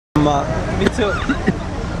Me too.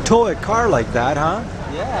 Tow a car like that, huh?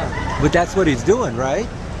 Yeah, But that's what he's doing, right?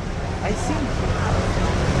 I think.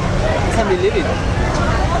 I can't believe it.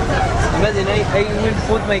 Imagine I will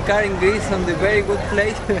put my car in Greece on the very good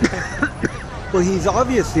place. Well, he's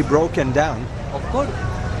obviously broken down. Of course.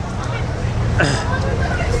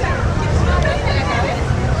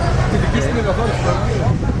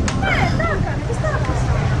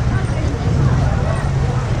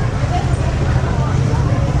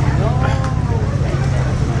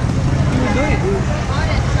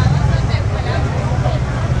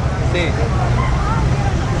 Sí.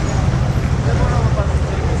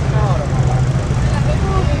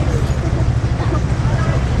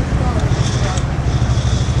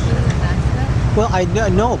 Well, I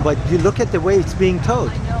know, but you look at the way it's being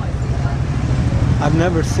towed. I've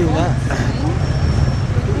never seen that.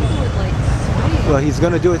 Well, he's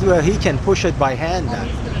going to do it. Well, he can push it by hand now.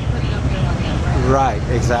 Right,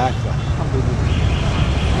 exactly.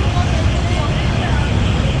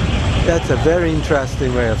 That's a very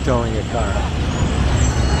interesting way of towing a car.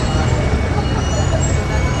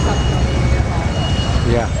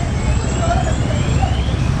 Yeah.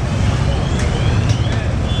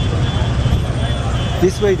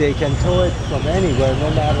 This way they can tow it from anywhere, no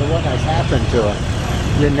matter what has happened to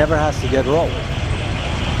it. It never has to get rolled.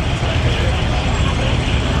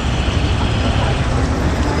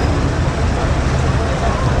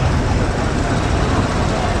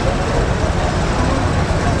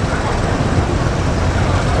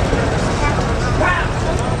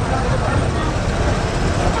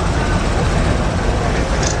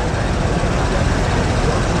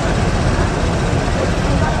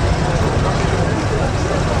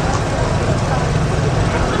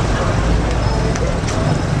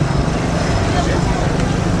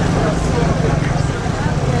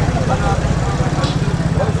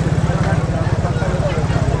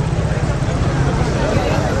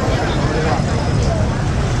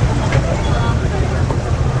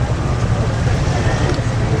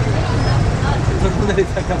 Le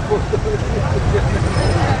sacan fotos.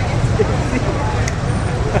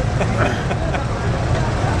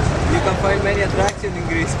 You can find many attractions in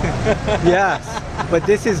Greece. Yes, but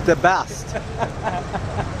this is the best.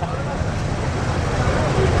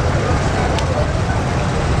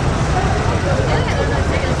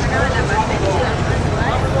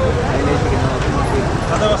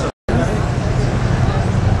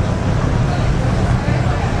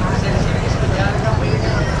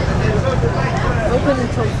 Open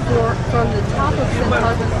until 4 from the top of St.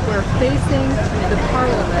 Augustine Square facing the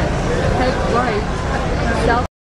Parliament. Head right, south.